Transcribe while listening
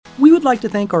would like to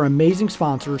thank our amazing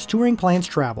sponsors, Touring Plans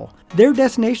Travel. Their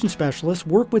destination specialists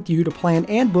work with you to plan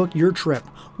and book your trip.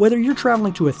 Whether you're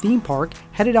traveling to a theme park,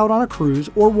 headed out on a cruise,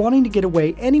 or wanting to get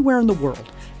away anywhere in the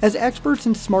world. As experts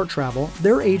in smart travel,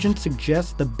 their agents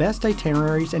suggest the best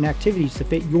itineraries and activities to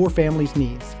fit your family's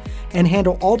needs and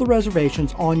handle all the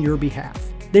reservations on your behalf.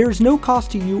 There is no cost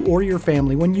to you or your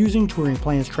family when using Touring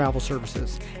Plans Travel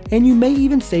services, and you may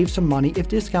even save some money if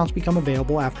discounts become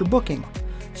available after booking.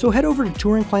 So head over to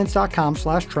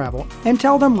touringplans.com/travel and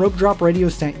tell them Rope Drop Radio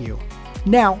sent you.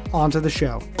 Now, on to the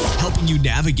show. Helping you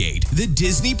navigate the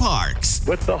Disney parks.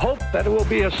 With the hope that it will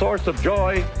be a source of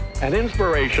joy and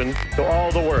inspiration to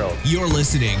all the world. You're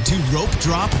listening to Rope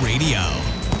Drop Radio.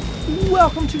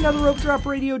 Welcome to another Rope Drop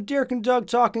Radio. Derek and Doug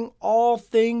talking all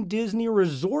thing Disney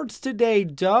resorts today.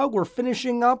 Doug, we're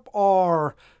finishing up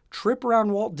our trip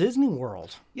around Walt Disney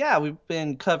World. Yeah, we've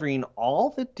been covering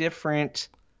all the different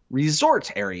resort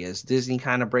areas. Disney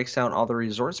kind of breaks down all the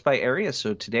resorts by area.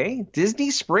 So today, Disney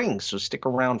Springs. So stick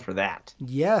around for that.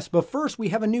 Yes, but first we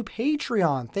have a new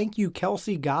Patreon. Thank you,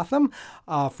 Kelsey Gotham,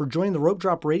 for joining the Rope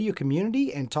Drop Radio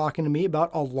community and talking to me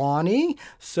about Alani.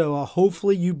 So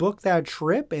hopefully you booked that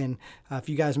trip. And if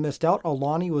you guys missed out,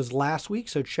 Alani was last week.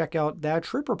 So check out that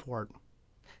trip report.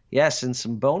 Yes, and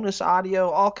some bonus audio,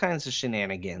 all kinds of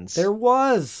shenanigans. There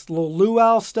was a little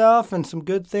luau stuff and some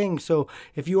good things. So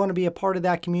if you want to be a part of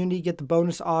that community, get the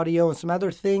bonus audio and some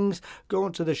other things, go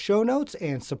into the show notes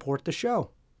and support the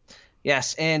show.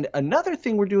 Yes, and another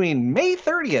thing we're doing, May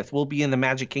 30th, we'll be in the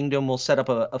Magic Kingdom. We'll set up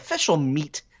an official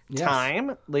meet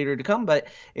time later to come. But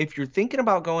if you're thinking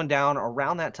about going down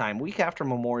around that time, week after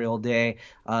Memorial Day,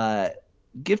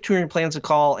 give Touring Plans a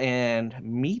call and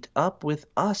meet up with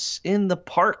us in the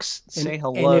parks. Say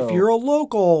hello. And if you're a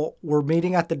local, we're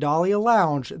meeting at the Dahlia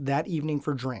Lounge that evening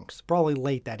for drinks. Probably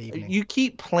late that evening. You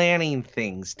keep planning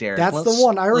things, Derek. That's the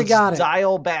one. I already got it.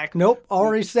 Dial back. Nope,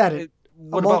 already said it.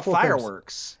 What about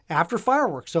fireworks? After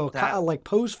fireworks. So like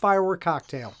post-firework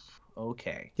cocktail.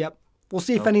 Okay. Yep. We'll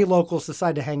see if any locals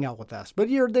decide to hang out with us. But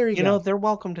there you go. You know, they're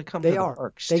welcome to come to the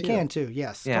parks, They can too,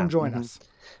 yes. Yeah. Come join us.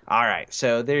 All right,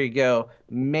 so there you go.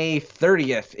 May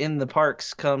 30th in the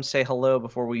parks. Come say hello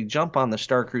before we jump on the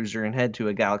Star Cruiser and head to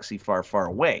a galaxy far, far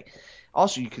away.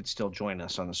 Also, you could still join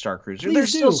us on the Star Cruiser. Please There's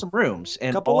still do. some rooms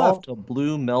and Couple all left. the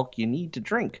blue milk you need to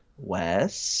drink.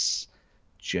 Wes,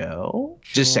 Joe,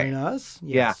 Just saying us.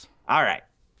 Yes. Yeah. All right.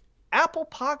 Apple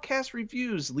Podcast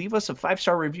reviews. Leave us a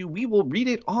 5-star review. We will read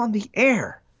it on the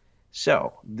air.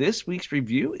 So this week's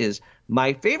review is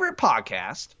my favorite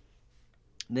podcast.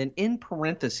 Then in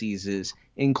parentheses is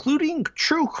including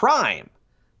true crime,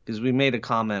 because we made a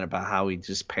comment about how we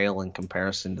just pale in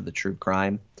comparison to the true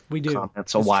crime. We do.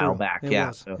 Comments a while back. It yeah.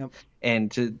 was. So, yep.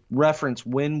 And to reference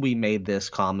when we made this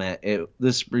comment,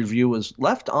 this review was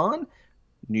left on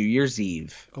New Year's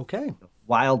Eve. Okay.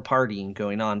 Wild partying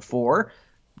going on for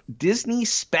Disney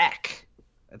Spec.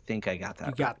 I think I got that.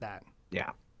 You got that.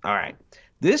 Yeah. All right.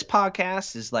 This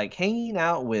podcast is like hanging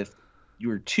out with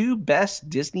your two best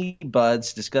Disney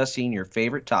buds discussing your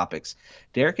favorite topics.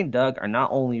 Derek and Doug are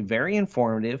not only very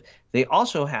informative, they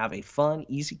also have a fun,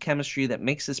 easy chemistry that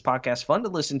makes this podcast fun to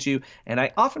listen to, and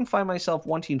I often find myself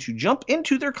wanting to jump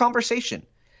into their conversation.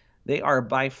 They are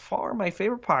by far my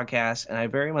favorite podcast, and I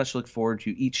very much look forward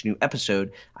to each new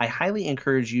episode. I highly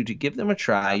encourage you to give them a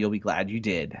try. You'll be glad you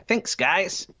did. Thanks,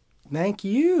 guys. Thank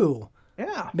you.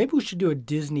 Yeah. Maybe we should do a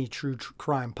Disney true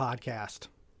crime podcast.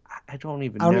 I don't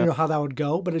even know how that would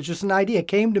go, but it's just an idea. It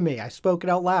came to me. I spoke it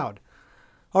out loud.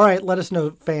 All right, let us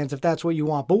know, fans, if that's what you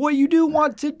want. But what you do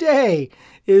want today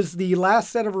is the last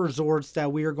set of resorts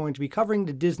that we are going to be covering,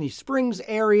 the Disney Springs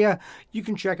area. You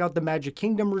can check out the Magic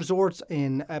Kingdom resorts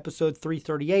in episode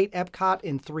 338, Epcot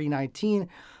in 319,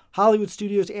 Hollywood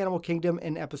Studios Animal Kingdom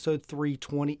in episode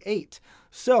 328.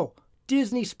 So,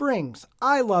 Disney Springs.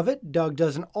 I love it. Doug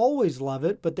doesn't always love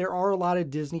it, but there are a lot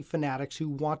of Disney fanatics who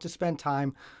want to spend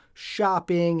time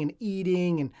shopping and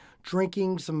eating and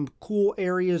drinking some cool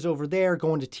areas over there,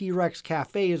 going to T-Rex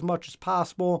Cafe as much as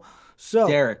possible. So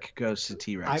Derek goes to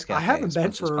T-Rex Cafe. I haven't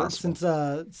been since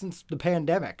the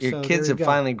pandemic. Your kids have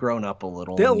finally grown up a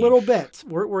little. A little bit.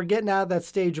 We're getting out of that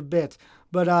stage a bit.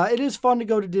 But it is fun to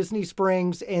go to Disney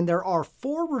Springs, and there are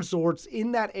 4 resorts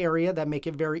in that area that make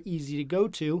it very easy to go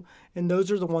to, and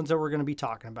those are the ones that we're going to be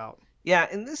talking about. Yeah,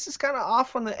 and this is kind of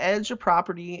off on the edge of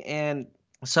property, and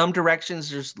some directions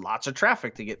there's lots of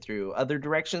traffic to get through. Other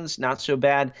directions, not so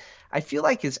bad. I feel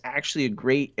like it's actually a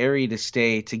great area to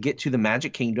stay to get to the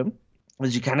Magic Kingdom,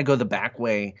 as you kind of go the back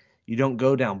way. You don't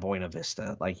go down Buena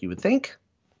Vista like you would think.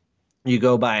 You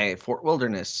go by Fort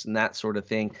Wilderness and that sort of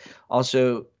thing.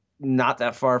 Also, not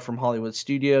that far from Hollywood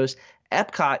Studios.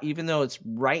 Epcot, even though it's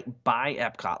right by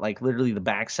Epcot, like literally the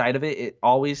backside of it, it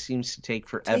always seems to take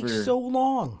forever Takes so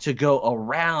long to go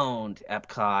around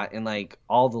Epcot and like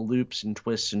all the loops and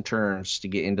twists and turns to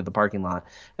get into the parking lot.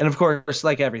 And of course,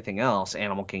 like everything else,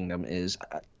 Animal Kingdom is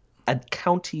a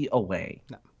county away.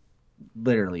 No.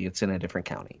 Literally, it's in a different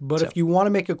county. But if you want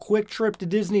to make a quick trip to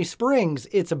Disney Springs,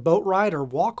 it's a boat ride or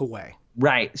walk away.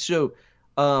 Right. So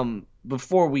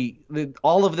before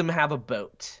all of them have a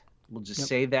boat. We'll just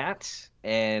say that,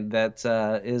 and that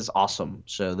is awesome.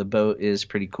 So the boat is a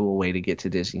pretty cool way to get to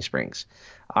Disney Springs.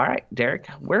 All right, Derek,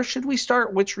 where should we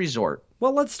start? Which resort?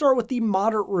 Well, let's start with the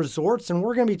moderate resorts, and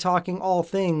we're going to be talking all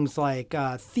things like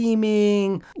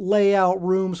theming, layout,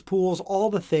 rooms, pools, all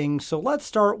the things. So let's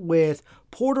start with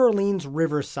Port Orleans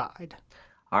Riverside.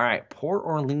 All right, Port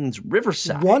Orleans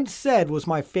Riverside. Once said was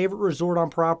my favorite resort on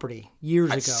property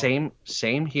years ago.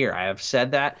 Same here. I have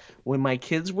said that when my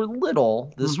kids were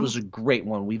little. This was a great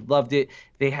one. We loved it.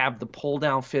 They have the pull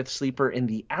down fifth sleeper in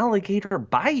the Alligator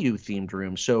Bayou themed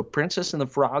room. So Princess and the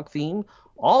Frog theme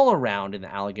all around in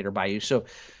the Alligator Bayou. So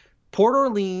Port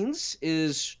Orleans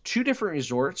is two different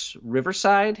resorts,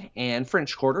 Riverside and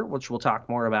French Quarter, which we'll talk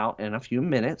more about in a few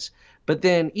minutes. But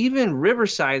then even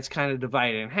Riverside's kind of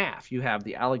divided in half. You have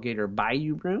the Alligator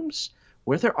Bayou rooms,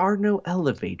 where there are no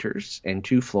elevators and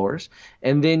 2 floors.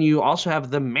 And then you also have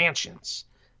the mansions.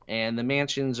 And the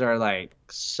mansions are like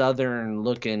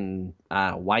southern-looking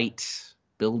white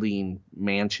building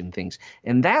mansion things.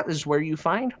 And that is where you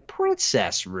find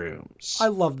princess rooms. I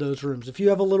love those rooms. If you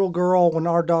have a little girl, when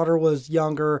our daughter was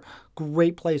younger,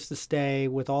 great place to stay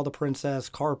with all the princess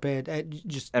carpet.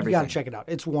 Just everything. You got to check it out.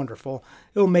 It's wonderful.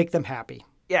 It'll make them happy.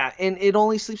 Yeah, and it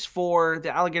only sleeps 4. The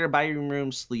Alligator Bayou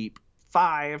rooms sleep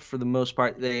 5 for the most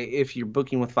part. If you're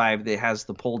booking with 5, it has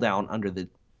the pull down under the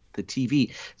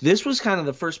TV. This was kind of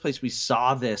the first place we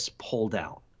saw this pull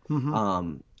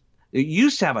down. It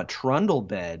used to have a trundle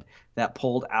bed that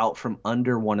pulled out from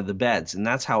under one of the beds, and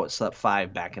that's how it slept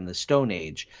 5 back in the Stone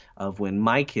Age of when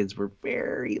my kids were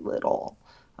very little.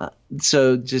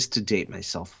 So just to date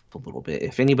myself a little bit,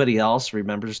 if anybody else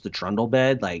remembers the trundle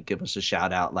bed, like give us a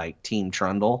shout out, like Team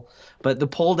Trundle. But the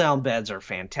pull down beds are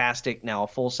fantastic. Now a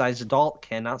full-size adult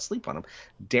cannot sleep on them.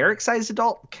 Derek-sized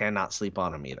adult cannot sleep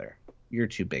on them either. You're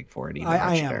too big for it.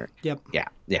 I am. Derek? Yep.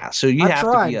 Yeah. So you have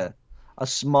to be a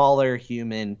smaller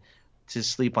human to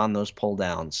sleep on those pull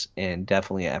downs, and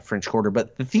definitely at French Quarter.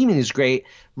 But the theming is great.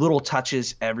 Little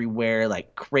touches everywhere,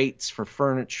 like crates for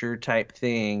furniture type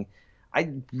thing.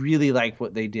 I really like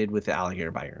what they did with the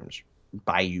Alligator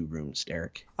Bayou rooms,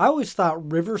 Derek. I always thought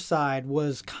Riverside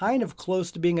was kind of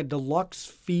close to being a deluxe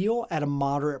feel at a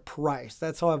moderate price.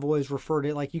 That's how I've always referred to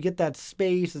it. Like you get that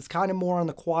space. It's kind of more on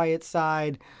the quiet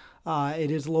side. It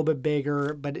is a little bit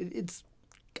bigger, but it's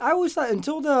I always thought,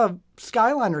 until the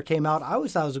Skyliner came out, I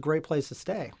always thought it was a great place to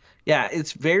stay. Yeah,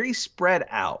 it's very spread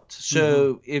out.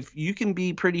 So if you can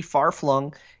be pretty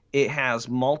far-flung, it has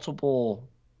multiple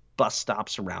bus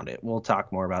stops around it. We'll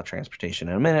talk more about transportation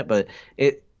in a minute, but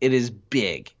it is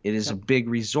big. It is a big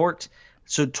resort.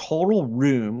 So total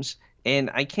rooms, and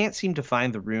I can't seem to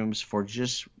find the rooms for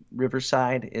just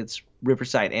Riverside. It's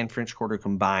Riverside and French Quarter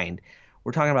combined.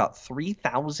 We're talking about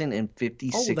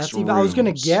 3,056 rooms. I was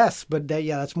going to guess, but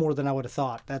that's more than I would have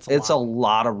thought. It's a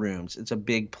lot of rooms. It's a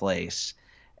big place.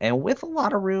 And with a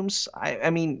lot of rooms, I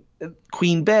mean,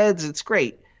 queen beds, it's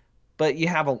great. But you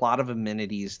have a lot of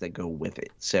amenities that go with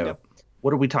it. So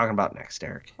what are we talking about next,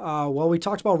 Eric? Well, we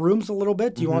talked about rooms a little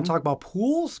bit. Do you want to talk about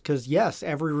pools? Because, yes,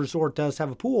 every resort does have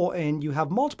a pool, and you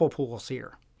have multiple pools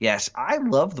here. Yes, I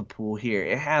love the pool here.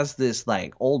 It has this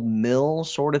like old mill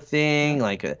sort of thing.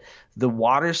 Like the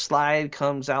water slide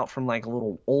comes out from like a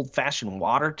little old-fashioned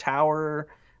water tower.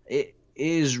 It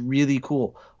is really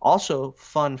cool. Also,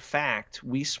 fun fact,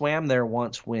 we swam there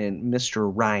once when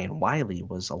Mr. Ryan Wiley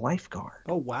was a lifeguard.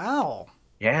 Oh, wow.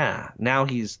 Yeah. Now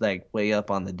he's like way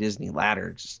up on the Disney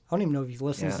ladder. I don't even know if he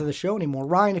listens to the show anymore.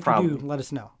 Ryan, if you do, let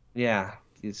us know. Yeah.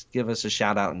 Just give us a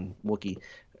shout out in Wookiee.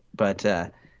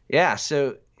 But yeah,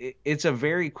 so it's a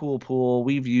very cool pool.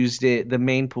 We've used it. The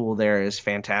main pool there is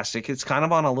fantastic. It's kind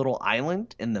of on a little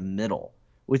island in the middle,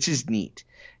 which is neat.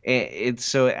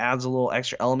 So it adds a little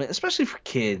extra element, especially for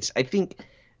kids. I think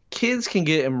kids can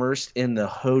get immersed in the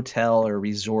hotel or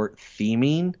resort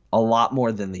theming a lot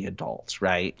more than the adults,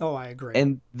 right? Oh, I agree.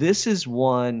 And this is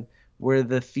one where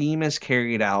the theme is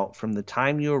carried out from the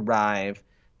time you arrive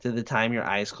to the time your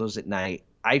eyes close at night.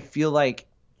 I feel like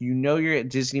you're at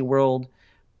Disney World,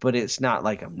 but it's not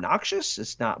like obnoxious.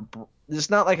 It's not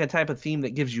like a type of theme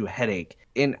that gives you a headache.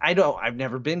 And I've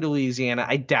never been to Louisiana.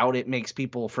 I doubt it makes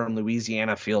people from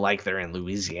Louisiana feel like they're in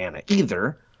Louisiana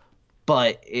either.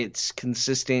 but it's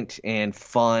consistent and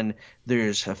fun.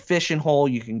 There's a fishing hole.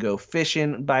 You can go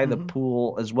fishing by the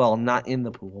pool as well. Not in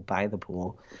the pool, by the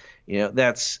pool.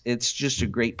 It's just a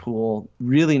great pool.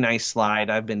 Really nice slide.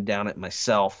 I've been down it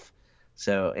myself.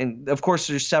 So, and of course,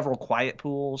 there's several quiet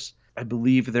pools. I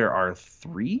believe there are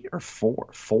 3 or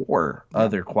 4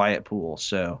 other quiet pools.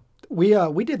 So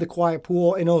we did the quiet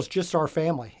pool, and it was just our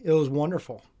family. It was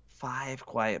wonderful. 5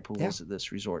 quiet pools at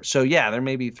this resort. So yeah, there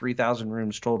may be 3,000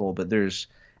 rooms total, but there's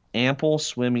ample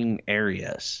swimming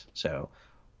areas. So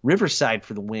Riverside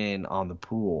for the win on the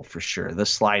pool for sure. The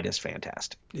slide is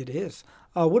fantastic. It is.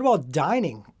 What about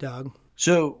dining, Doug?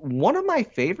 So one of my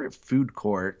favorite food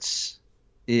courts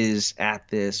is at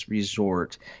this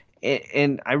resort,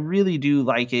 and I really do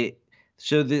like it.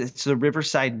 So it's the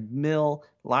Riverside Mill.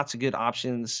 Lots of good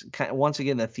options. Once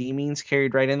again, the theming's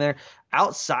carried right in there.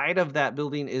 Outside of that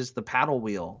building is the paddle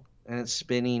wheel, and it's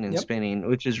spinning and spinning,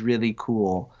 which is really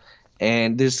cool.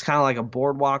 And there's kind of like a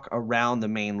boardwalk around the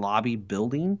main lobby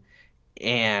building.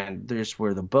 And there's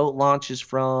where the boat launches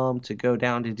from to go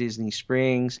down to Disney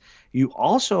Springs. You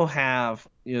also have,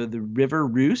 the River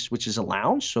Roost, which is a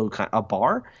lounge, so a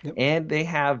bar, and they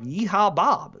have Yeehaw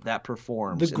Bob that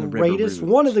performs.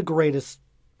 One of the greatest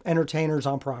entertainers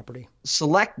on property.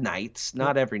 Select nights,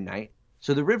 not every night.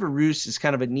 So the River Roost is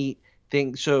kind of a neat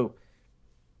thing. So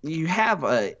you have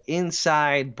a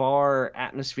inside bar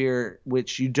atmosphere,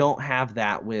 which you don't have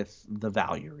that with the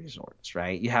value resorts,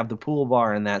 right? You have the pool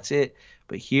bar and that's it.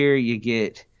 But here you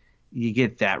get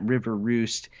that River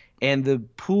Roost, and the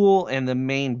pool and the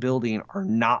main building are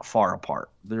not far apart.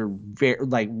 They're very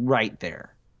right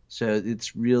there. So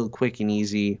it's real quick and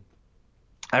easy.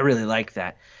 I really like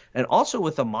that. And also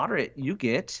with a moderate, you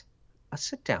get a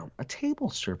sit down, a table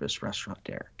service restaurant,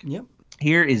 Derek. Yep.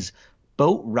 Here is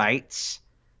Boatwright's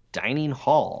Dining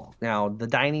Hall. Now, the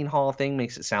dining hall thing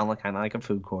makes it sound kind of like a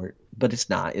food court, but it's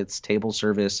not. It's table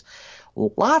service.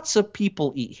 Lots of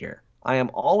people eat here. I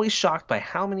am always shocked by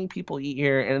how many people eat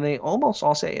here, and they almost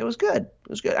all say it was good. It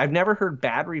was good. I've never heard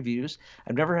bad reviews.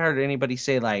 I've never heard anybody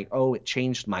say oh, it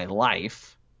changed my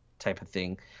life type of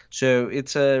thing. So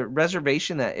it's a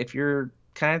reservation that if you're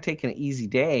kind of taking an easy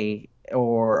day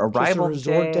or a rival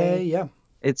resort day, yeah,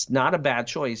 it's not a bad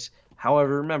choice.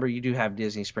 However, remember, you do have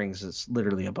Disney Springs. It's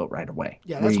literally a boat ride away.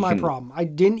 Yeah, that's my problem. I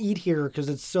didn't eat here because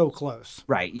it's so close.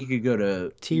 Right. You could go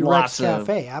to T-Rex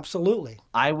Cafe. Absolutely.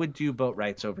 I would do boat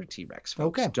rides over T-Rex,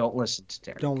 folks. Okay. Don't listen to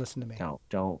Derek. Don't listen to me.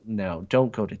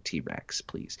 Don't go to T-Rex,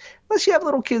 please. Unless you have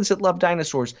little kids that love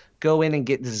dinosaurs, go in and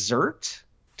get dessert.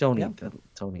 Don't eat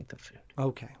the food.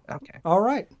 Okay. Okay. All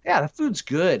right. Yeah, the food's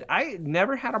good. I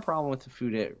never had a problem with the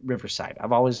food at Riverside.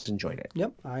 I've always enjoyed it.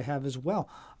 Yep, I have as well.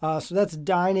 So that's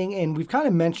dining, and we've kind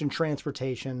of mentioned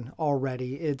transportation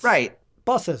already. It's right.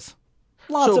 Buses.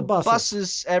 Lots of buses.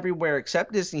 Buses everywhere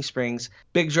except Disney Springs.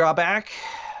 Big drawback,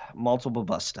 multiple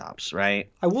bus stops,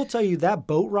 right? I will tell you that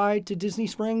boat ride to Disney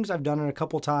Springs, I've done it a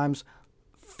couple times.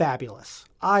 Fabulous.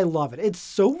 I love it. It's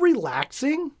so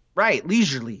relaxing. Right,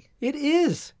 leisurely. It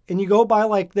is. And you go by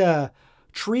the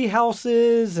tree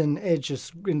houses and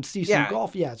see some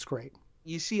golf. Yeah, it's great.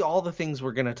 You see all the things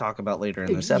we're going to talk about later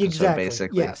in this episode, exactly.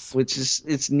 basically. Yes. Which is,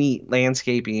 it's neat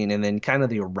landscaping, and then kind of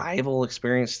the arrival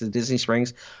experience to Disney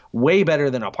Springs, way better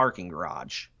than a parking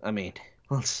garage. I mean,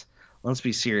 let's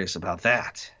be serious about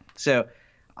that. So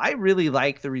I really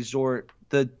like the resort.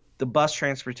 The bus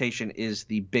transportation is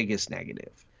the biggest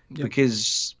negative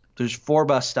because there's 4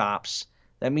 bus stops.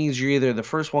 That means you're either the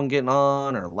first one getting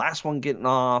on or last one getting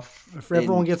off. If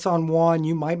everyone gets on one,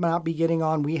 you might not be getting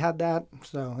on. We had that,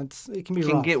 so it can be rough.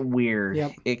 It can get weird.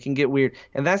 Yep. It can get weird.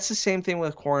 And that's the same thing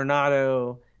with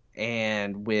Coronado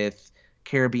and with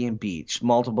Caribbean Beach,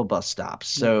 multiple bus stops.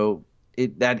 So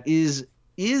that is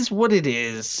what it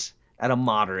is at a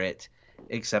moderate,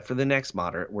 except for the next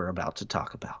moderate we're about to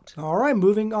talk about. All right,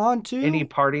 moving on to... Any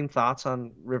parting thoughts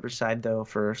on Riverside, though,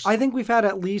 first? I think we've had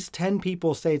at least 10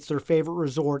 people say it's their favorite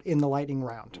resort in the lightning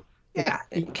round. Yeah,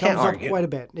 it comes up quite a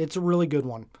bit. It's a really good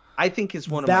one. I think it's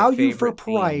one of my favorite Value for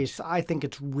price, I think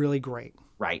it's really great.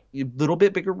 Right. A little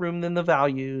bit bigger room than the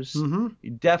values.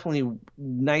 Mm-hmm. Definitely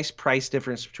nice price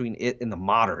difference between it and the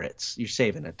moderates. You're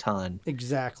saving a ton.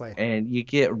 Exactly. And you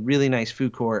get a really nice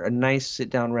food court, a nice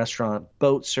sit-down restaurant,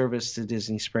 boat service to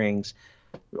Disney Springs.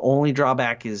 The only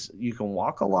drawback is you can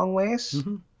walk a long ways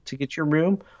to get your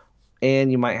room,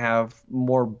 and you might have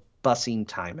more busing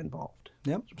time involved.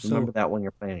 Yep. So remember that when you're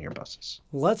planning your buses.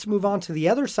 Let's move on to the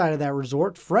other side of that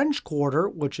resort, French Quarter,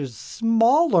 which is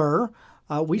smaller.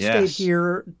 We stayed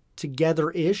here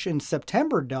together-ish in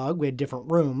September, Doug. We had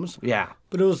different rooms. Yeah.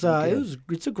 But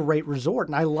it's a great resort,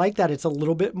 and I like that it's a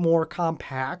little bit more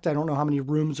compact. I don't know how many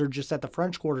rooms are just at the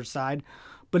French Quarter side,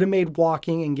 but it made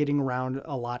walking and getting around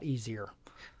a lot easier.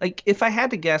 Like, if I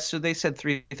had to guess, so they said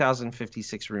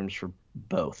 3,056 rooms for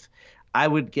both. I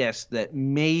would guess that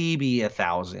maybe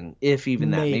 1,000, if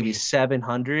even that, maybe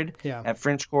 700 at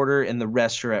French Quarter, and the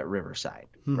rest are at Riverside,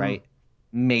 right?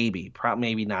 Maybe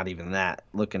not even that,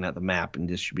 looking at the map and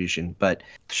distribution. But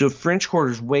so French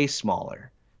Quarter is way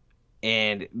smaller,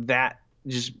 and that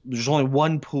just there's only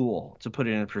one pool, to put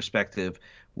it in perspective,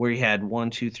 where you had 1,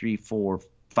 2, 3, 4,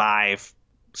 5,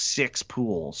 6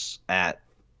 pools at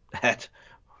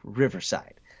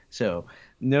Riverside. So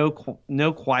no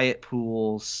quiet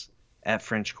pools at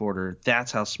French Quarter.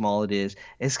 That's how small it is.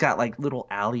 It's got like little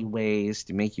alleyways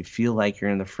to make you feel like you're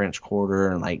in the French Quarter,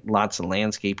 and like lots of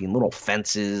landscaping, little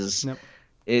fences. Yep.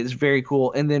 It's very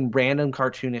cool. And then random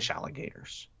cartoonish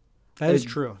alligators. That is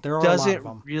true. There are a lot of them.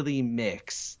 Doesn't really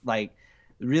mix. Like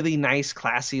really nice,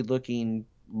 classy looking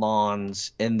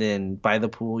lawns, and then by the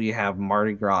pool you have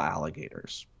Mardi Gras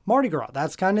alligators. Mardi Gras.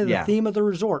 That's kind of the theme of the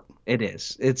resort. It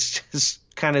is. It's just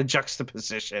kind of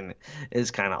juxtaposition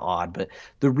is kind of odd, but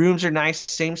the rooms are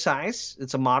nice, same size.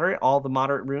 It's a moderate. All the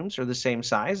moderate rooms are the same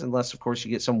size, unless of course you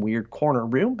get some weird corner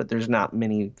room, but there's not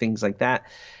many things like that.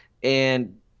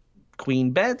 And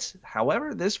queen beds.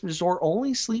 However, this resort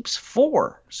only sleeps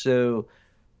 4. So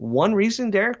one reason,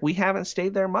 Derek, we haven't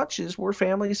stayed there much is we're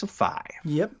families of 5.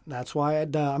 Yep. That's why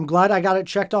I'm glad I got it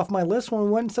checked off my list when we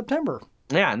went in September.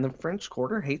 Yeah, and the French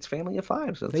Quarter hates family of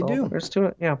 5. So they do. There's to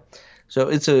it. Yeah. So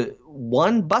it's a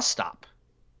 1 bus stop.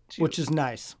 Which is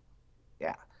nice.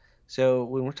 Yeah. So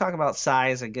when we're talking about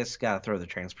size, I guess got to throw the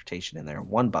transportation in there.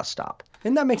 1 bus stop.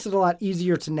 And that makes it a lot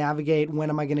easier to navigate. When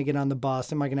am I going to get on the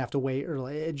bus? Am I going to have to wait? Or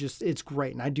it's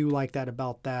great. And I do like that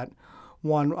about that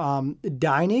one.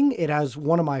 Dining, it has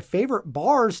one of my favorite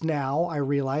bars now, I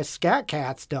realize, Scat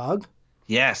Cats, Doug.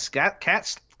 Yeah, Scat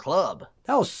Cats Club.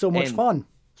 That was so much fun.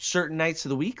 Certain nights of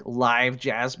the week, live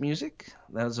jazz music.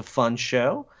 That was a fun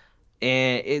show.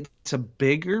 And it's a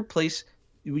bigger place.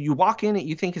 You walk in it,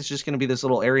 you think it's just going to be this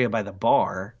little area by the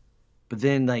bar. But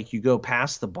then, like, you go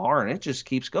past the bar, and it just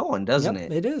keeps going, doesn't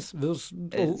it? It is. It was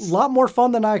a lot more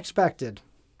fun than I expected.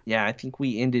 Yeah, I think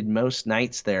we ended most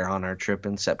nights there on our trip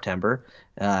in September.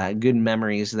 Good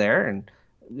memories there.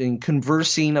 And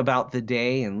conversing about the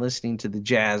day and listening to the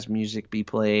jazz music be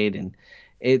played. And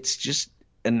it's just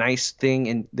a nice thing.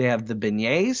 And they have the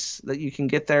beignets that you can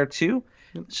get there, too.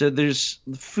 So there's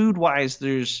food-wise,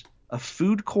 there's a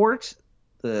food court.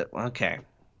 The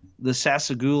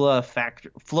Sasagula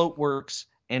Floatworks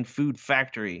and Food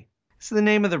Factory. It's the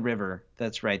name of the river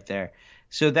that's right there.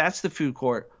 So that's the food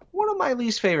court. One of my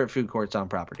least favorite food courts on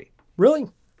property. Really?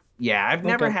 Yeah, I've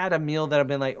never had a meal that I've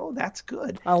been like, oh, that's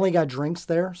good. I only got drinks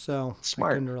there, so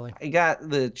smart. I got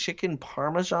the chicken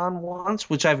parmesan once,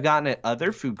 which I've gotten at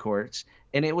other food courts,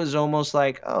 and it was almost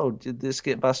like, oh, did this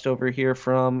get bussed over here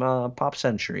from Pop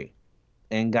Century?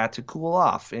 And got to cool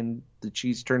off, and the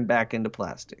cheese turned back into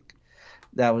plastic.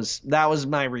 That was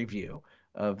my review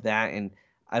of that, and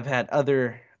I've had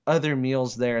other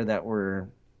meals there that were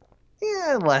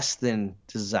less than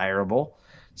desirable.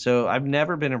 So I've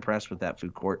never been impressed with that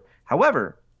food court.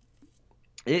 However,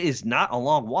 it is not a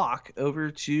long walk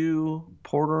over to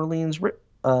Port Orleans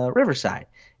Riverside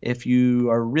if you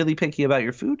are really picky about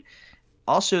your food.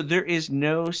 Also, there is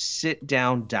no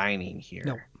sit-down dining here.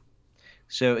 No.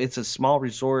 So it's a small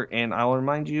resort, and I'll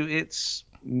remind you, it's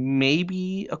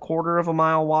maybe a quarter of a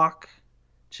mile walk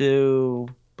to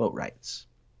boat rides.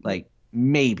 Like,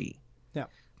 maybe. Yeah.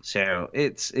 So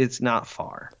it's not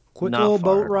far. Quick little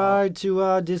boat ride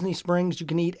to Disney Springs. You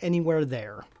can eat anywhere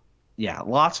there. Yeah,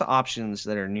 lots of options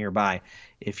that are nearby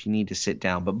if you need to sit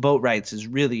down. But boat rides is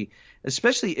really,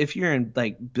 especially if you're in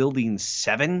like building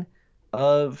 7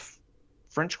 of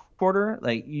French Quarter,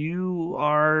 like you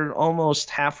are almost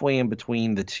halfway in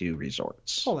between the 2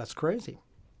 resorts. Oh, that's crazy.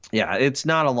 Yeah, it's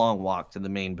not a long walk to the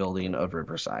main building of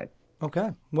Riverside.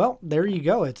 Okay. Well, there you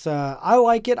go. It's I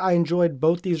like it. I enjoyed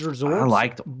both these resorts. I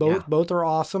liked them. Both are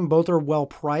awesome. Both are well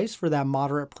priced for that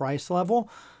moderate price level,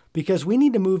 because we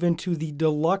need to move into the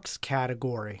deluxe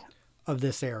category of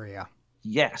this area.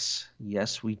 Yes,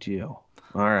 we do.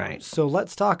 All right. So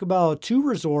let's talk about 2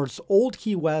 resorts, Old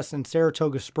Key West and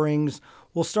Saratoga Springs.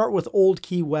 We'll start with Old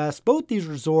Key West. Both these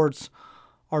resorts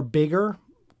are bigger,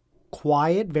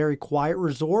 quiet, very quiet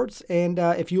resorts. And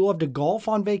if you love to golf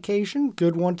on vacation,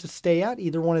 good one to stay at,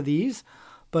 either one of these.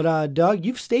 But Doug,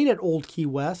 you've stayed at Old Key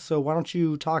West, so why don't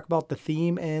you talk about the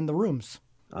theme and the rooms?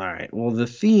 All right. Well, the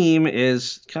theme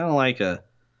is kind of like a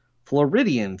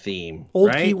Floridian theme.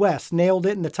 Old Key West, nailed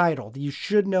it in the title. You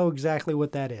should know exactly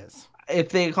what that is. If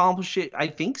they accomplish it, I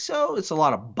think so. It's a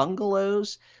lot of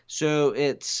bungalows. So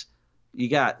it's You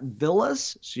got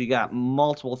villas, so you got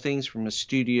multiple things from a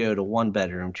studio to 1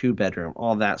 bedroom, 2 bedroom,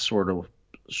 all that sort of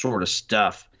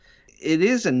stuff. It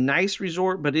is a nice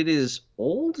resort, but it is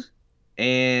old,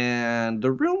 and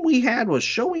the room we had was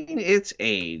showing its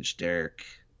age, Derek.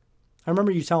 I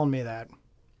remember you telling me that.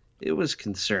 It was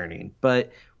concerning,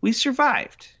 but we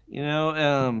survived.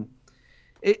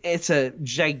 It's a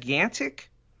gigantic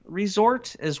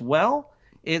resort as well.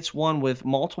 It's one with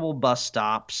multiple bus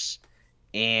stops,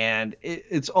 and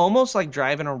it's almost like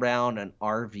driving around an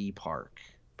RV park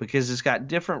because it's got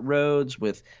different roads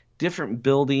with different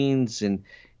buildings. And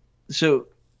so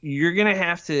you're going to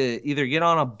have to either get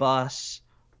on a bus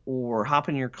or hop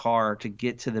in your car to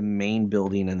get to the main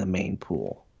building and the main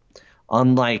pool.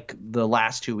 Unlike the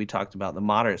last two we talked about, the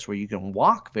moderates, where you can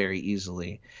walk very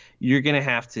easily, you're gonna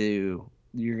have to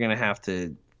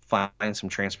find some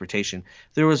transportation.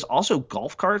 There was also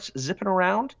golf carts zipping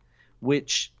around,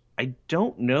 which I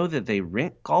don't know that they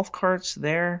rent golf carts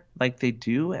there like they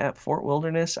do at Fort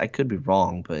Wilderness. I could be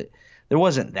wrong, but there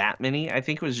wasn't that many. I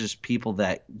think it was just people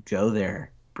that go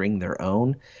there bring their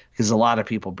own, because a lot of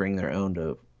people bring their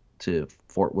own to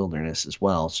Fort Wilderness as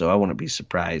well. So I wouldn't be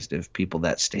surprised if people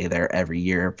that stay there every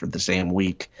year for the same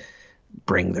week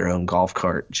bring their own golf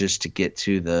cart just to get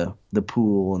to the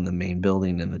pool and the main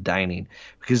building and the dining,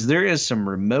 because there is some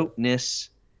remoteness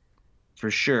for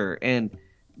sure. And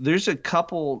there's a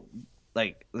couple,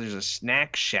 like there's a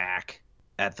snack shack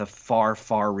at the far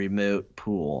remote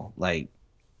pool, like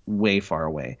way far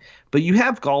away. But you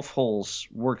have golf holes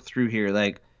worked through here,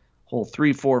 like hole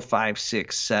 3, 4, 5,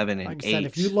 6, 7, and 8. Like I said,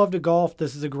 if you love to golf,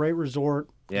 this is a great resort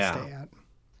to stay at.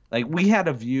 Like we had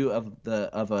a view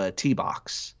of a tee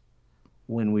box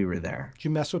when we were there. Did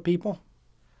you mess with people?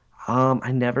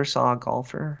 I never saw a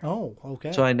golfer. Oh,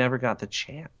 okay. So I never got the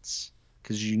chance,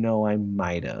 because I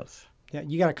might have. Yeah,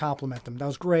 you got to compliment them. That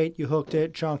was great. You hooked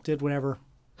it, chunked it, whatever.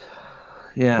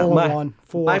 Yeah, Hole my 1,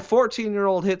 4. my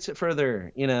 14-year-old hits it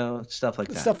further. Stuff like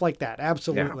that. Stuff like that.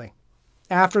 Absolutely. Yeah.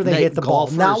 After they hit the ball,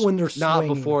 not when they're swinging.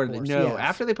 Not before. Course, no, yes.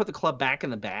 After they put the club back in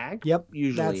the bag. Yep.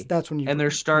 Usually. That's when you. And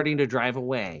they're starting to drive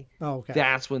away. Oh, okay.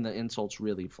 That's when the insults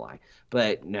really fly.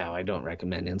 But no, I don't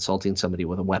recommend insulting somebody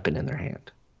with a weapon in their hand.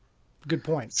 Good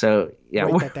point. So yeah,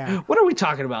 Write that down. What are we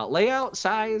talking about? Layout,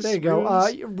 size. There you go.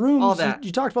 Rooms. All that.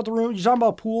 You talked about the room. You talked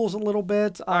about pools a little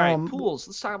bit. All right, pools.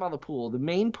 Let's talk about the pool. The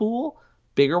main pool.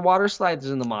 Bigger water slides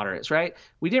than the moderates, right?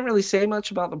 We didn't really say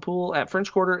much about the pool at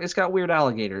French Quarter. It's got weird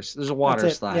alligators. There's a water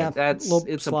slide. Yeah, it's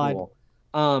slide. A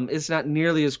pool. It's not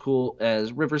nearly as cool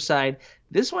as Riverside.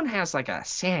 This one has like a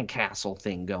sandcastle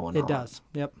thing going on. It does.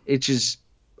 Yep. It's just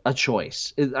a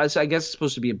choice. I guess it's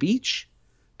supposed to be a beach,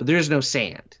 but there's no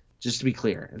sand. Just to be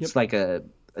clear, it's like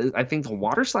I think the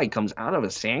water slide comes out of a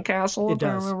sandcastle. It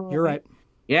does. You're right.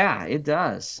 Yeah, it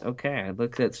does. Okay, I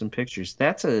looked at some pictures.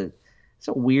 It's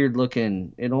a weird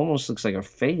looking, it almost looks like a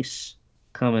face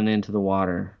coming into the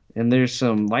water. And there's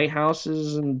some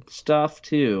lighthouses and stuff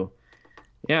too.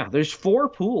 Yeah, there's 4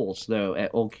 pools though at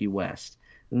Old Key West.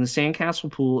 And the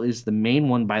Sandcastle pool is the main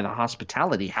one by the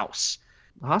Hospitality House.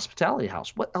 The Hospitality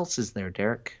House. What else is there,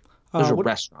 Derek? There's a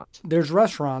restaurant. There's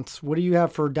restaurants. What do you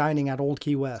have for dining at Old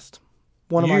Key West?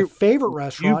 One of my favorite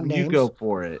restaurant names. You go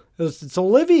for it. It's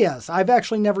Olivia's. I've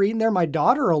actually never eaten there. My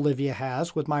daughter Olivia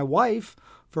has with my wife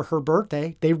for her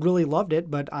birthday. They really loved it,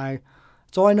 but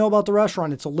that's all I know about the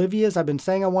restaurant. It's Olivia's. I've been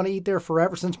saying I want to eat there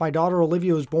forever since my daughter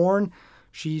Olivia was born.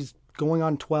 She's going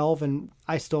on 12, and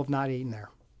I still have not eaten there.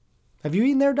 Have you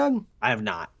eaten there, Doug? I have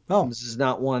not. Oh. This is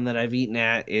not one that I've eaten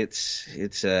at. It's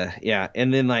yeah.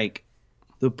 And then like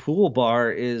the pool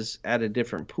bar is at a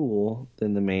different pool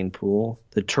than the main pool.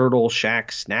 The Turtle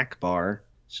Shack snack bar.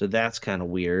 So that's kind of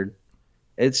weird.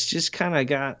 It's just kind of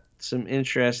got some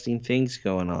interesting things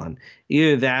going on.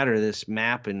 Either that or this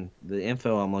map and the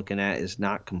info I'm looking at is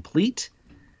not complete,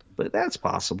 but that's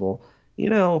possible.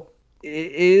 It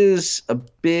is a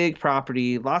big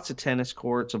property, lots of tennis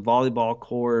courts, a volleyball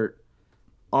court,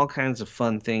 all kinds of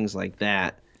fun things like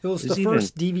that. It was the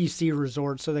first DVC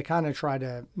resort, so they kind of try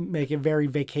to make it very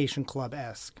vacation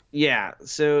club-esque. Yeah,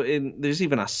 so there's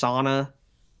even a sauna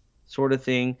sort of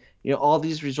thing. All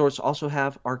these resorts also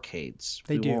have arcades.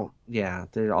 They do. Yeah,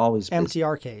 they're always empty busy.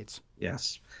 Arcades.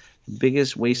 Yes.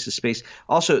 Biggest waste of space.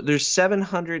 Also, there's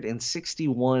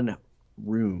 761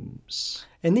 rooms.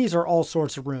 And these are all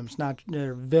sorts of rooms, not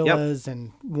villas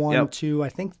and 1, 2. I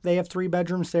think they have 3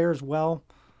 bedrooms there as well.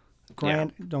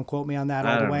 Grant, don't quote me on that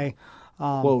all the way.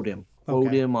 Quote him.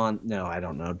 Quote him on. No, I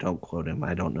don't know. Don't quote him.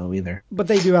 I don't know either. But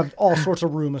they do have all sorts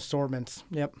of room assortments.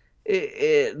 Yep.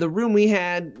 The room we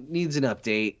had needs an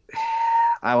update.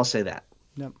 I will say that.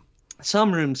 Yep.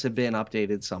 Some rooms have been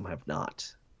updated, some have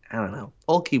not. I don't know.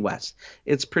 Old Key West.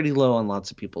 It's pretty low on lots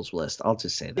of people's list. I'll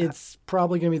just say that. It's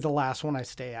probably going to be the last one I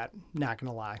stay at. Not going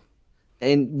to lie.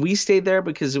 And we stayed there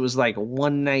because it was like a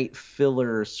one night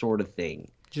filler sort of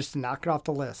thing. Just knock it off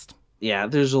the list. Yeah,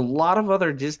 there's a lot of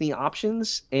other Disney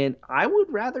options, and I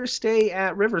would rather stay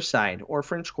at Riverside or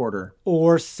French Quarter.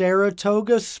 Or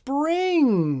Saratoga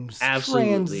Springs. Absolutely.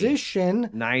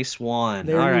 Transition. Nice one.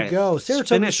 There All you right. go. Saratoga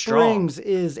Finish strong. Springs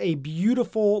is a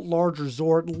beautiful, large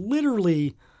resort,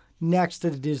 literally next to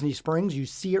the Disney Springs. You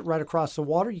see it right across the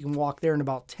water. You can walk there in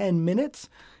about 10 minutes.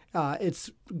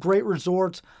 It's great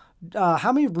resort.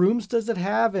 How many rooms does it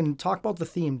have? And talk about the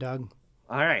theme, Doug.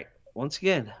 All right. Once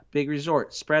again, big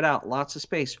resort, spread out, lots of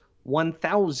space.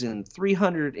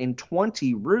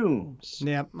 1,320 rooms.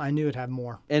 Yep, I knew it'd have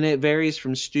more. And it varies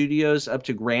from studios up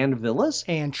to grand villas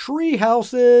And tree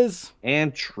houses.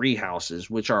 and tree houses,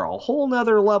 which are a whole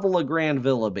nother level of grand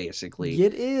villa, basically.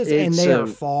 It is, and they are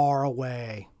far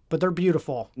away, but they're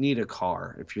beautiful. Need a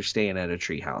car if you're staying at a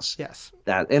tree house. Yes.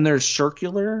 And they're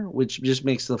circular, which just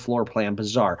makes the floor plan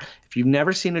bizarre. If you've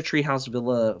never seen a treehouse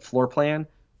villa floor plan,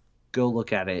 go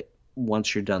look at it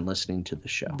once you're done listening to the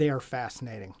show. They are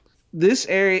fascinating. This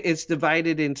area, it's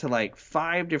divided into like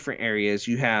 5 different areas.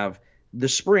 You have the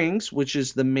Springs, which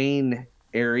is the main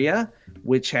area,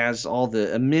 which has all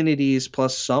the amenities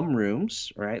plus some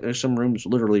rooms, right? There's some rooms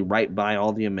literally right by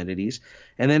all the amenities.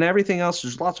 And then everything else,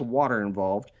 there's lots of water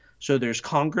involved. So there's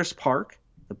Congress Park,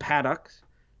 the paddock,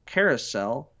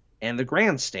 carousel, and the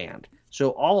grandstand. So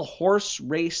all horse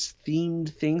race themed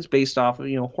things based off of,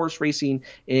 horse racing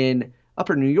in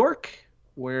Upper New York,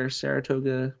 where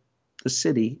Saratoga, the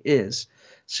city, is.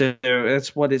 So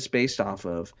that's what it's based off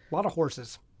of. A lot of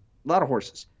horses. A lot of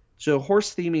horses. So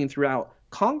horse theming throughout.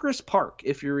 Congress Park,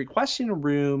 if you're requesting a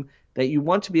room that you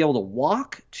want to be able to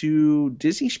walk to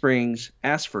Disney Springs,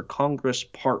 ask for Congress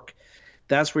Park.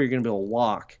 That's where you're going to be able to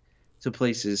walk to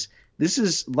places. This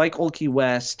is like Old Key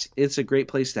West. It's a great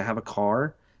place to have a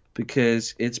car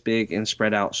because it's big and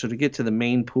spread out. So to get to the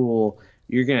main pool,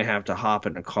 you're going to have to hop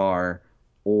in a car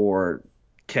or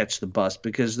catch the bus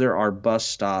because there are bus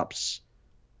stops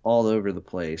all over the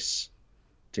place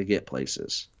to get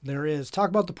places. There is. Talk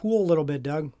about the pool a little bit,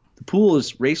 Doug. The pool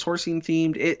is racehorsing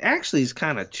themed. It actually is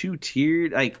kind of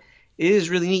 2-tiered. Like, it is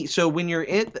really neat. So when you're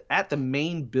at the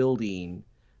main building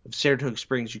of Saratoga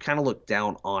Springs, you kind of look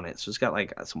down on it. So it's got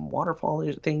like some waterfall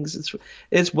things.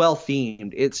 It's well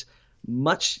themed. It's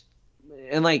much,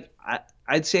 and like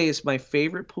I'd say it's my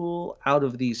favorite pool out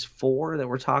of these 4 that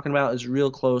we're talking about. Is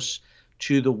real close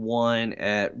to the one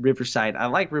at Riverside. I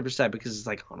like Riverside because it's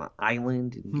like on an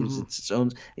island and gives it its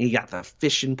own. And you got the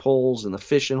fishing poles and the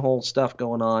fishing hole stuff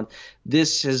going on.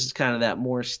 This is kind of that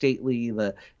more stately,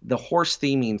 the horse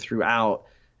theming throughout,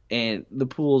 and the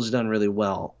pool is done really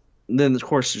well. And then of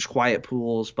course there's quiet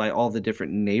pools by all the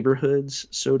different neighborhoods,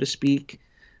 so to speak.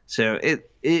 So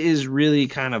it is really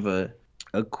kind of a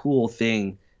cool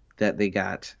thing that they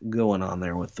got going on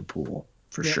there with the pool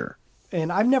for sure.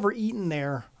 And I've never eaten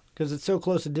there because it's so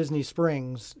close to Disney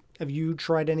Springs. Have you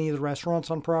tried any of the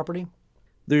restaurants on property?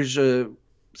 There's a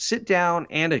sit down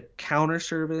and a counter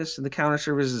service, and the counter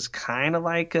service is kind of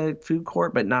like a food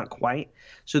court, but not quite.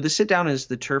 So the sit down is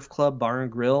the Turf Club Bar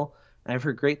and Grill. I've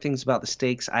heard great things about the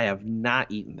steaks. I have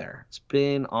not eaten there. It's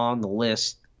been on the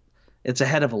list. It's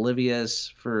ahead of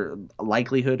Olivia's for a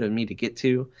likelihood of me to get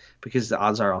to because the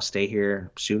odds are I'll stay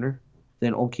here sooner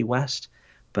than Old Key West.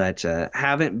 But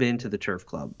haven't been to the Turf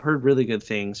Club. Heard really good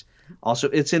things. Also,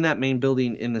 it's in that main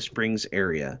building in the Springs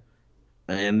area.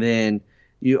 And then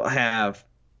you have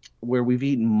where we've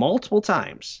eaten multiple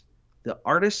times, the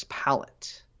Artist's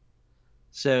Palette.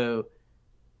 So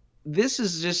this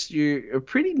is just a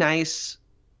pretty nice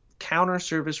counter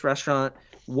service restaurant.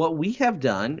 What we have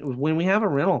done when we have a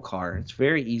rental car, it's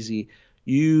very easy.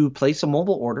 You place a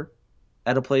mobile order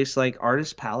at a place like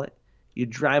Artist's Palette. You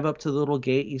drive up to the little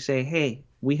gate. You say, hey,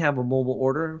 we have a mobile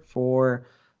order for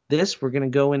this. We're going to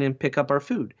go in and pick up our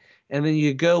food. And then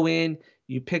you go in,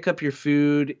 you pick up your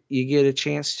food. You get a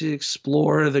chance to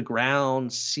explore the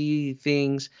grounds, see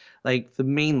things. Like the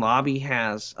main lobby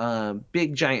has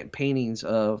big giant paintings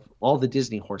of all the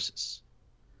Disney horses.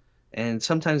 And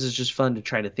sometimes it's just fun to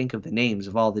try to think of the names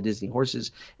of all the Disney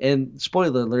horses. And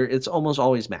spoiler alert, it's almost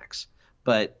always Max.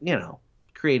 But,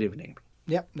 creative naming.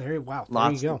 Yep. There you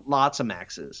go. Lots of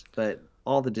Maxes, but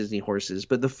all the Disney horses.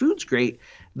 But the food's great.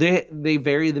 They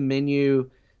vary the menu.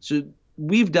 So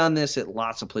we've done this at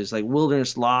lots of places like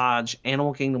Wilderness Lodge,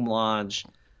 Animal Kingdom Lodge,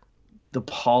 the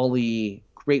Poly.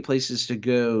 Great places to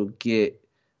go get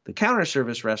the counter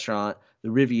service restaurant,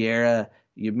 the Riviera.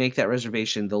 You make that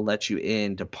reservation, they'll let you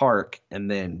in to park, and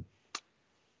then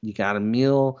you got a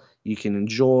meal you can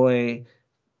enjoy.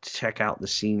 check out the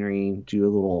scenery, do a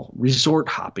little resort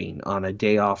hopping on a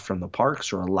day off from the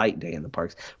parks or a light day in the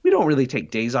parks. We don't really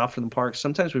take days off from the parks.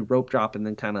 Sometimes we rope drop and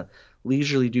then kind of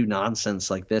leisurely do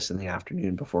nonsense like this in the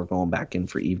afternoon before going back in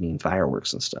for evening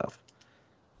fireworks and stuff.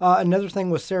 Another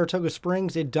thing with Saratoga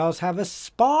Springs, it does have a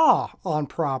spa on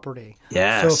property.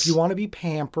 Yes. So if you want to be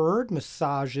pampered,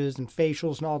 massages and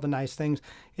facials and all the nice things,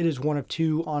 it is one of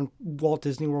 2 on Walt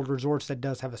Disney World resorts that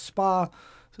does have a spa.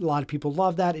 A lot of people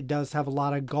love that. It does have a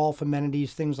lot of golf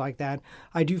amenities, things like that.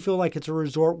 I do feel like it's a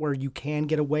resort where you can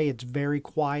get away. It's very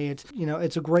quiet. You know,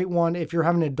 it's a great one if you're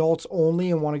having adults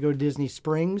only and want to go to Disney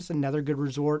Springs, another good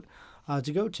resort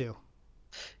to go to.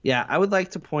 Yeah, I would like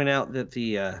to point out that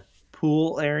the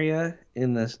pool area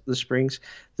in the springs,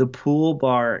 the pool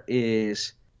bar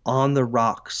is On the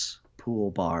Rocks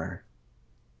Pool Bar,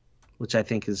 which I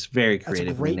think is very creative.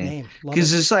 That's a great name.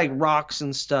 Because it's like rocks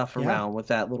and stuff around with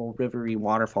that little rivery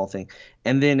waterfall thing.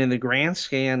 And then in the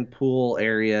Grandstand pool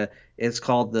area, it's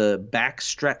called the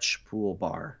Backstretch Pool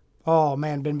Bar. Oh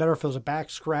man, been better if it was a back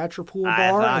scratcher pool bar.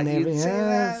 I thought and you'd say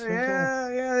that.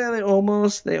 Yeah, they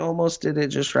almost did it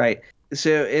just right.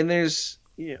 So, and there's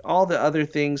all the other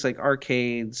things like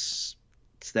arcades,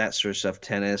 that sort of stuff,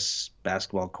 tennis,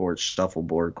 basketball courts,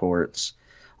 shuffleboard courts,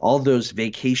 all those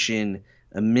vacation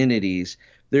amenities.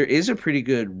 There is a pretty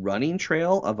good running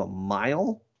trail of a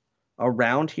mile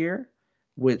around here,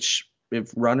 which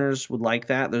if runners would like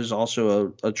that, there's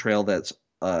also a trail that's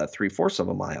 3/4 of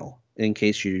a mile in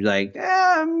case you're like,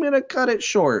 I'm going to cut it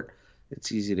short.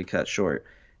 It's easy to cut short.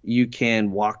 You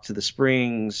can walk to the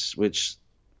springs,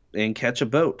 and catch a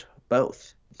boat,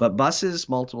 both. But buses,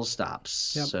 multiple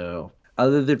stops. Yep. So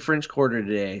other than French Quarter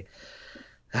today,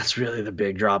 that's really the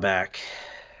big drawback.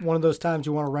 One of those times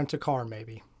you want to rent a car,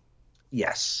 maybe.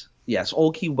 Yes.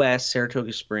 Old Key West,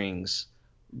 Saratoga Springs,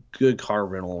 good car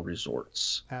rental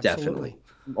resorts. Absolutely. Definitely.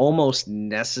 Almost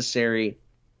necessary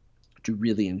to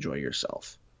really enjoy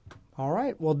yourself. All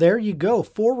right. Well, there you go.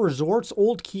 4 resorts: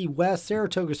 Old Key West,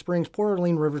 Saratoga Springs, Port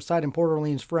Orleans Riverside, and Port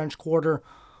Orleans French Quarter.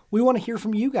 We want to hear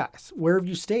from you guys. Where have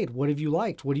you stayed? What have you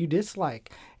liked? What do you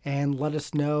dislike? And let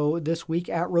us know this week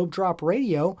at Rope Drop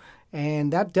Radio.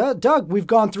 And that, Doug, we've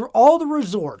gone through all the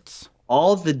resorts.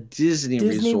 All the Disney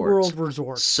resorts. World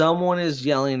resorts. Someone is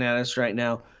yelling at us right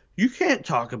now. You can't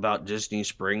talk about Disney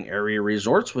Spring area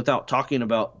resorts without talking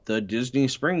about the Disney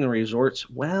Spring resorts.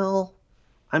 Well,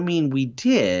 I mean, we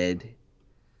did,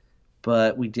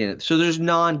 but we didn't. So there's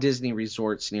non-Disney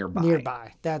resorts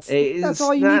nearby. That's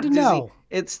all you need to know.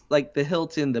 It's like the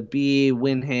Hilton, the B,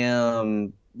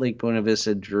 Wyndham, Lake Buena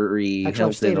Vista, Drury. Actually,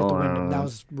 I stayed at the Wyndham. That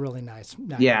was really nice.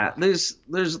 Yeah, there's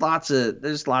lots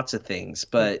of things,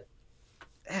 but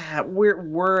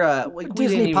we're like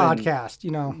Disney podcast,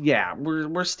 Yeah,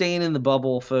 we're staying in the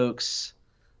bubble, folks.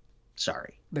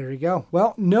 Sorry. There you go.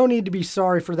 Well, no need to be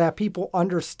sorry for that. People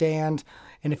understand.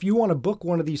 And if you want to book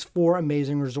one of these 4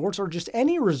 amazing resorts or just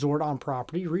any resort on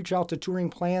property, reach out to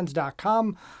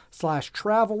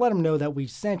touringplans.com/travel. Let them know that we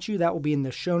sent you. That will be in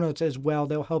the show notes as well.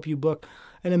 They'll help you book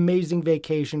an amazing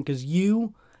vacation because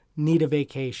you need a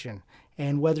vacation.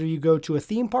 And whether you go to a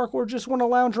theme park or just want to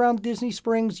lounge around Disney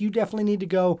Springs, you definitely need to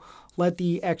go. Let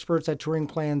the experts at Touring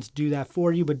Plans do that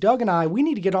for you. But Doug and I, we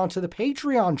need to get onto the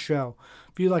Patreon show.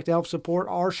 If you'd like to help support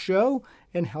our show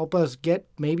and help us get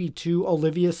maybe to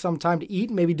Olivia's sometime to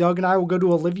eat, maybe Doug and I will go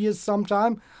to Olivia's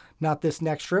sometime. Not this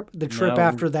next trip, the trip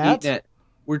after that.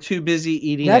 We're too busy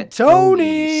eating at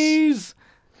Tony's.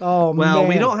 Oh, well, man.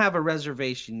 we don't have a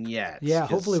reservation yet. Yeah,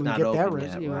 hopefully we get that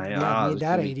reservation. Right? Yeah, need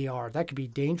that ADR. That could be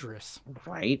dangerous.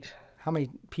 Right. How many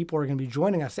people are going to be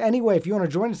joining us? Anyway, if you want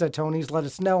to join us at Tony's, let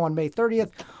us know on May 30th.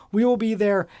 We will be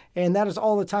there, and that is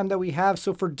all the time that we have.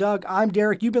 So for Doug, I'm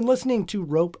Derek. You've been listening to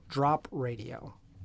Rope Drop Radio.